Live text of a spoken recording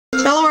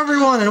Hello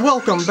everyone and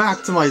welcome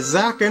back to my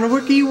Zack And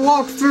Wiki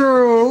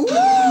walkthrough!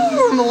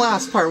 Woo! In the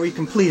last part we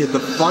completed the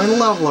final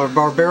level of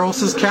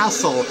Barbaros'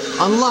 castle,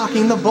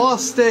 unlocking the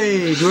boss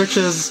stage, which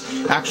is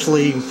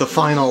actually the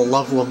final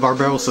level of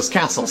Barbaros'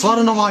 castle, so I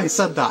don't know why I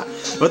said that.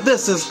 But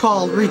this is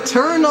called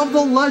Return of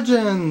the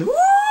Legend! Woo!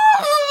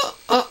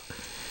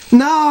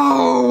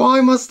 No!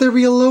 Why must there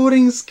be a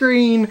loading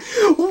screen?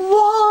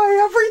 Why?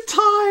 Every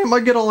time I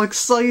get all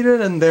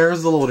excited and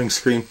there's the loading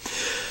screen.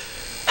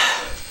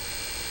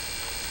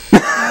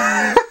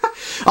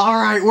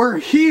 Alright, we're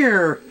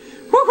here!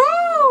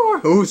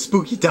 Woohoo! Ooh,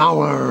 spooky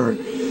tower!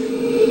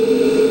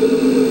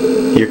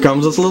 Here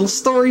comes this little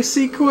story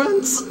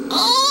sequence!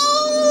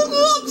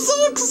 Oh, I'm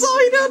so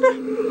excited!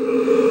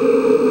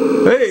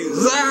 Hey,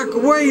 Zack,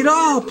 wait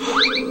up!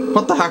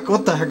 What the heck?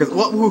 What the heck is...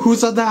 What? Who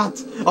said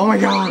that? Oh my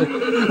god!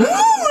 Woo!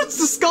 It's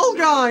the skull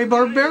guy,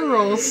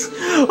 Barbaros!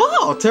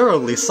 Oh,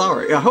 terribly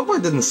sorry. I hope I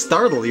didn't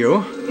startle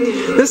you.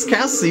 This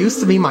castle used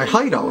to be my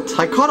hideout.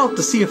 I caught up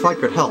to see if I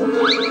could help.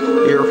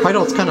 Your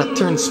hideout's kind of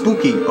turned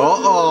spooky.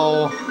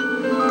 Uh-oh!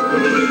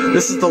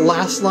 This is the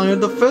last line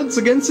of defense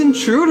against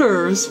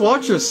intruders.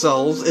 Watch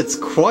yourselves. It's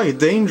quite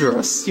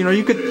dangerous. You know,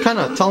 you could kind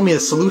of tell me a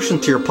solution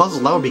to your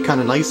puzzle. That would be kind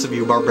of nice of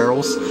you,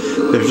 Barbaros.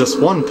 There's just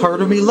one part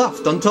of me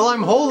left until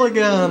I'm whole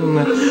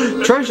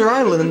again. Treasure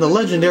Island and the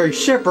legendary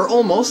ship are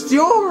almost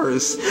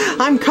yours.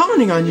 I'm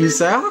counting on you,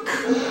 Zack.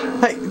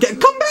 Hey,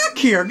 come back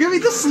here. Give me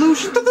the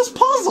solution to this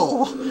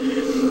puzzle.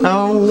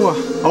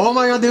 Oh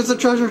my god, there's a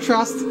treasure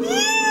chest.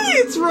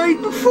 It's right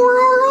before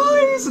our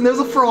eyes! And there's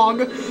a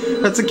frog.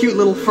 That's a cute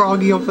little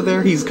froggy over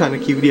there. He's kind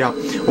of cute, yeah.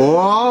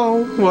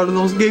 Whoa! What are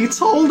those gates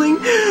holding?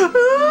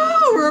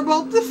 Oh, we're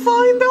about to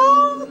find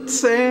out!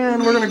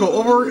 And we're gonna go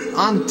over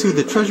onto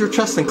the treasure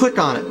chest and click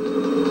on it.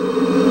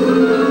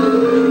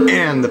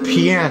 And the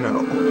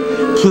piano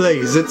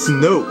plays its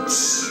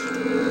notes.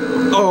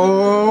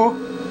 Oh!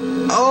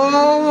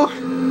 Oh!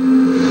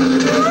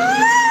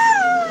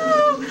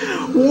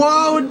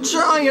 Whoa!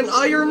 Giant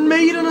Iron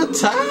Maiden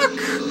attack!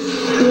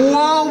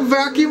 Wow,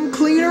 vacuum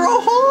cleaner,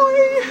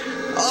 ahoy!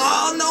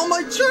 Oh no,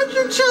 my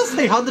treasure chest!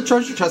 Hey, how'd the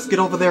treasure chest get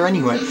over there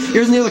anyway? It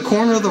was near the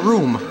corner of the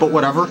room, but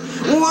whatever.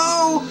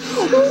 Whoa!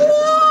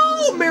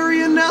 Whoa!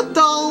 Marionette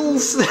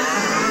dolls!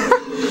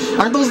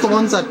 Aren't those the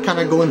ones that kind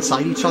of go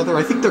inside each other?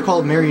 I think they're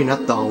called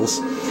marionette dolls.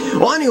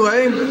 Well,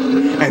 anyway,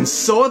 and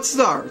so it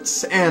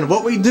starts. And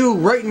what we do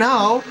right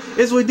now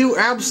is we do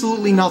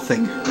absolutely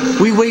nothing.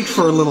 We wait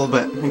for a little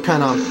bit and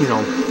kind of, you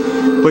know,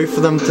 wait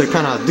for them to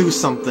kind of do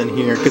something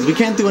here, because we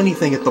can't do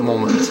anything at the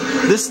moment.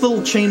 This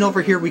little chain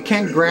over here we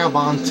can't grab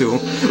onto.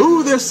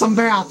 Ooh, there's some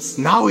bats!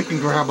 Now we can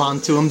grab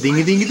onto them.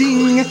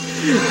 Ding-a-ding-a-ding!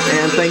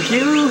 And thank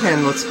you.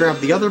 And let's grab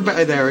the other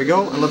bat. There we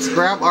go. And let's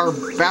grab our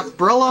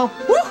Batbrella.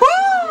 Woohoo!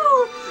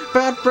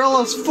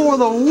 Batbrella's for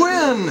the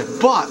win!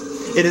 But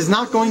it is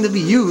not going to be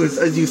used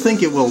as you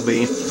think it will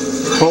be.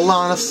 Hold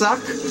on a sec.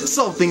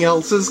 Something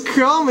else is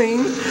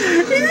coming!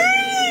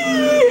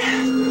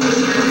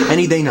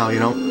 Any day now, you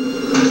know.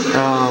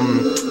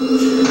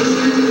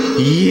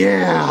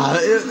 Yeah,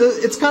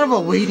 it's kind of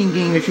a waiting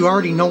game if you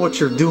already know what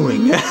you're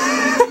doing.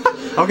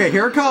 Okay,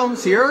 here it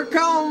comes, here it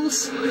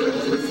comes!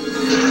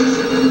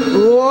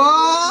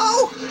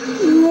 Whoa!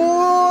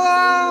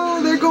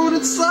 Whoa! They're going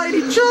inside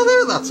each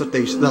other? That's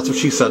what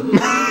she said.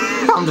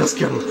 I'm just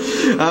kidding.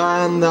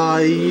 And,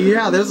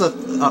 yeah, there's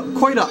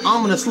quite an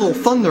ominous little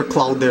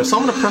thundercloud there, so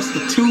I'm gonna press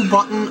the 2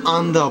 button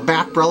on the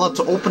Batbrella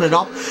to open it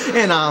up,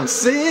 and I'm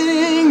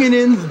singing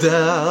in the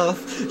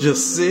death,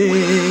 just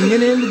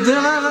singing in the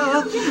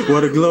death.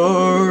 What a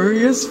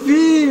glorious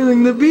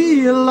feeling to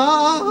be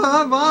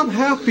alive, I'm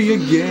happy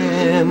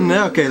again.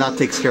 Okay, that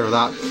takes care of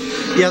that.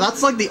 Yeah,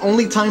 that's like the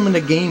only time in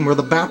the game where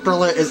the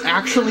Batbrella is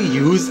actually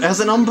used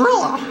as an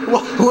umbrella.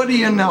 What do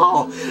you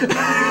know?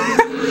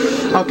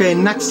 Okay,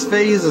 next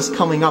phase is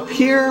coming up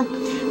here.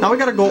 Now we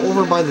gotta go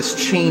over by this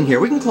chain here.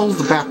 We can close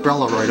the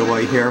Batbrella right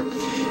away here.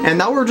 And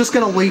now we're just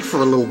gonna wait for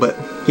a little bit.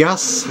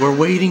 Yes, we're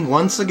waiting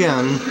once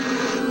again.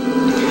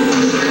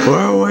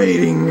 We're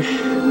waiting.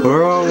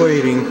 We're all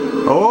waiting.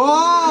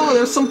 Oh,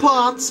 there's some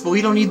pots, but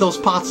we don't need those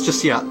pots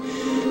just yet.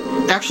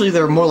 Actually,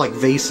 they're more like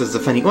vases,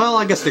 if any. Well,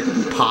 I guess they could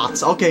be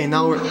pots. Okay,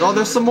 now oh,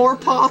 there's some more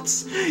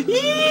pots.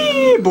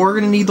 Yee! But we're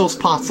gonna need those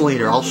pots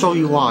later. I'll show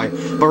you why.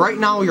 But right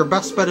now, your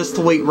best bet is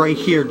to wait right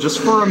here, just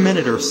for a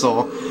minute or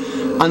so,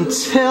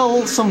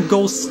 until some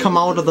ghosts come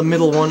out of the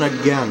middle one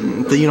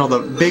again. You know, the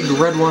big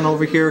red one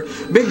over here.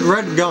 Big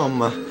red gum.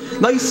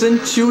 Nice and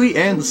chewy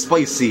and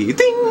spicy.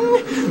 Ding!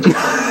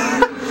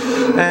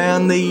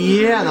 And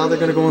yeah, now they're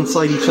gonna go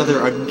inside each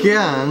other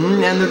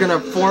again, and they're gonna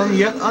form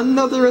yet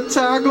another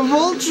attack of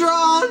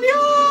Ultron!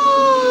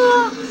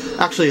 Yeah!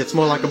 Actually, it's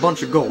more like a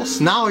bunch of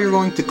ghosts. Now you're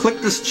going to click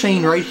this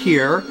chain right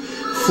here,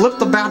 flip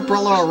the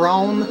Batbrella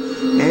around,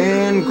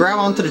 and grab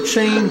onto the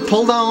chain,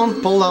 pull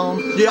down,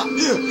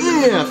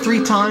 yeah,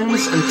 3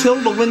 times until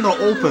the window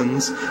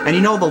opens, and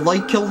you know the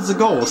light kills the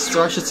ghost,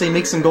 or I should say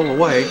makes them go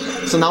away.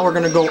 So now we're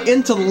gonna go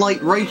into the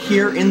light right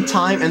here in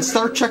time and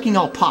start checking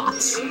out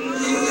pots.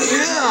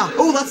 Yeah!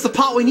 Oh, that's the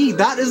pot we need!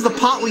 That is the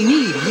pot we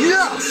need!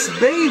 Yes,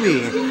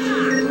 baby!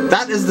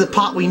 That is the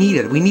pot we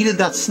needed. We needed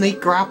that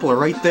snake grappler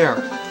right there.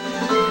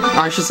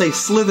 I should say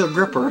slither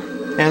gripper.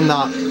 And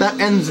that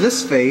ends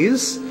this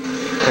phase.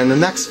 And the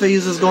next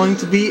phase is going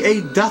to be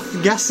a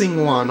death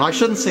guessing one. I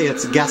shouldn't say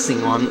it's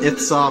guessing one.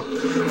 It's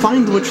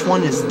find which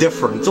one is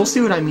different. You'll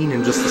see what I mean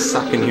in just a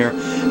second here.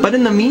 But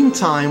in the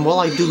meantime, while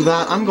I do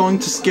that, I'm going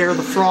to scare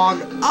the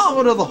frog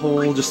out of the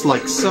hole, just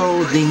like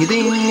so. Ding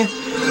ding.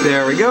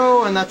 There we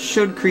go. And that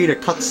should create a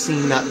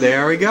cutscene.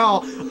 There we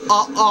go.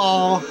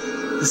 Uh-oh.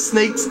 The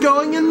snake's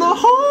going in the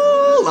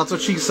hole. That's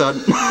what she said.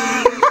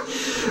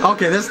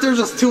 Okay, there's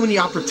just too many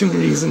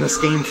opportunities in this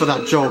game for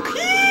that joke.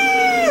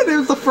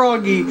 There's the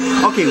froggy.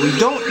 Okay, we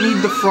don't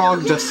need the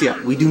frog just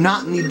yet. We do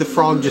not need the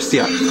frog just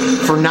yet.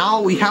 For now,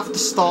 we have to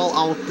stall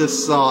out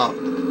this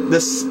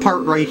this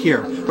part right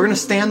here. We're gonna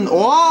stand.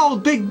 Oh,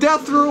 big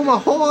death room,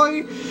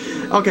 ahoy!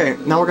 Okay,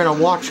 now we're gonna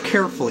watch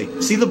carefully.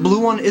 See, the blue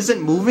one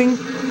isn't moving.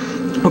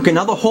 Okay,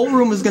 now the whole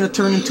room is going to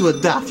turn into a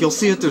death. You'll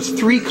see that there's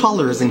 3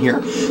 colors in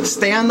here.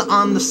 Stand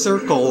on the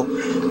circle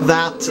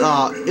that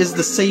is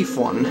the safe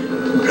one.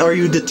 Are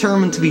you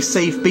determined to be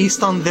safe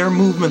based on their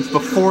movements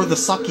before the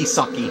sucky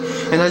sucky?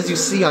 And as you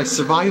see, I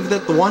survived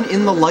it. The one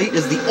in the light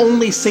is the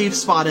only safe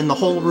spot in the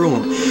whole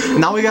room.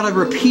 Now we gotta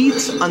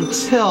repeat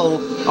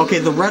until... Okay,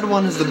 the red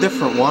one is the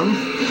different one.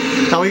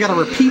 Now we gotta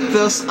repeat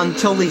this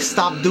until they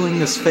stop doing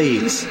this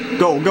phase.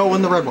 Go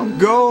in the red one.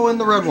 Go in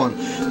the red one.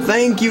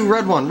 Thank you,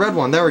 red one,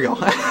 there we go.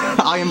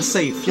 I am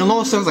safe. You'll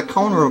notice there's a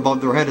counter above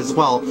their head as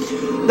well.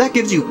 That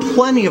gives you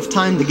plenty of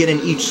time to get in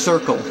each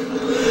circle.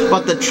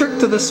 But the trick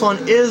to this one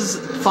is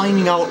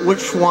finding out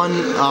which one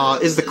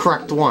is the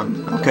correct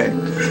one. Okay,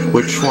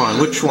 which one?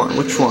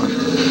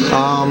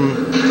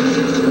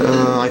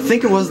 I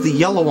think it was the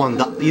yellow one.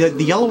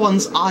 The yellow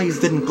one's eyes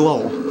didn't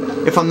glow,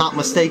 if I'm not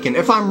mistaken.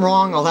 If I'm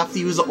wrong, I'll have to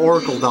use the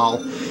Oracle doll.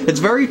 It's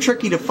very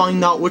tricky to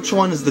find out which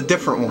one is the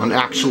different one,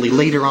 actually,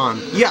 later on.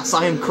 Yes,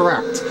 I am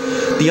correct.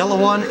 The yellow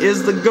one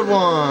is the good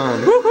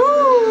one.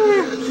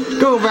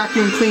 Woohoo! Go,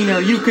 vacuum cleaner,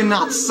 you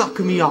cannot suck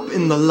me up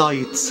in the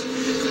lights.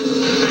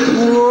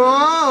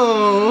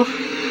 Whoa!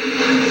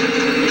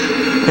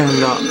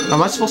 And,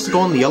 am I supposed to go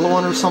on the yellow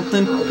one or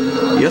something?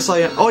 Yes, I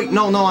am. Oh, wait,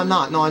 no, I'm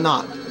not.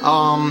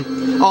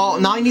 Oh,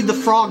 now I need the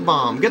frog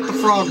bomb. Get the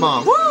frog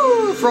bomb.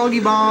 Woo! Froggy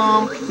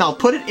bomb. Now,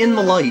 put it in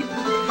the light.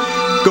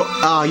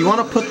 Go, you want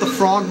to put the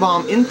frog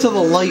bomb into the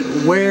light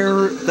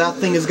where that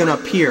thing is going to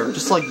appear.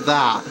 Just like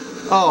that.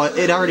 Oh,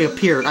 it already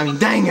appeared. I mean,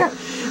 dang it.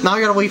 Now I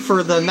gotta wait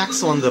for the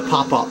next one to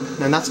pop up,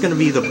 and that's gonna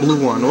be the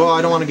blue one. Well,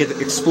 I don't want to get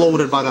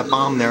exploded by that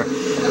bomb there.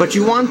 But what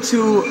you want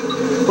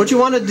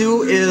to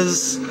do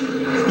is,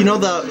 you know,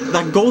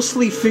 that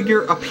ghostly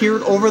figure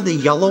appeared over the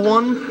yellow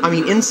one. I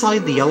mean,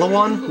 inside the yellow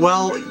one.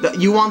 Well,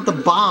 you want the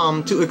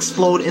bomb to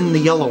explode in the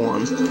yellow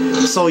one.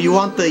 So you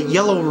want the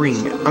yellow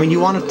ring. I mean, you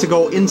want it to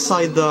go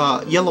inside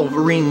the yellow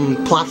ring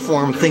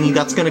platform thingy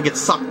that's gonna get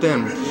sucked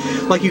in.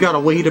 Like, you gotta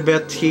wait a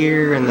bit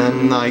here, and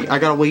then I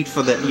gotta wait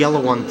for the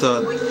yellow one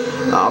to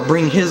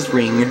bring his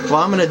ring. Well,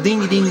 I'm gonna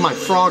ding my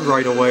frog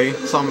right away,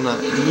 so I'm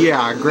gonna,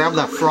 yeah, grab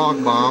that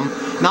frog bomb.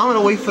 Now I'm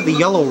gonna wait for the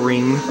yellow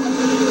ring,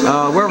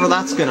 wherever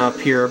that's gonna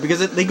appear, because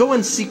they go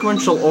in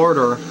sequential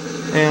order.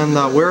 And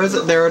where is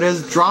it? There it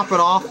is. Drop it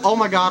off. Oh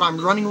my god, I'm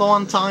running low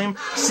on time.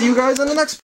 See you guys in the next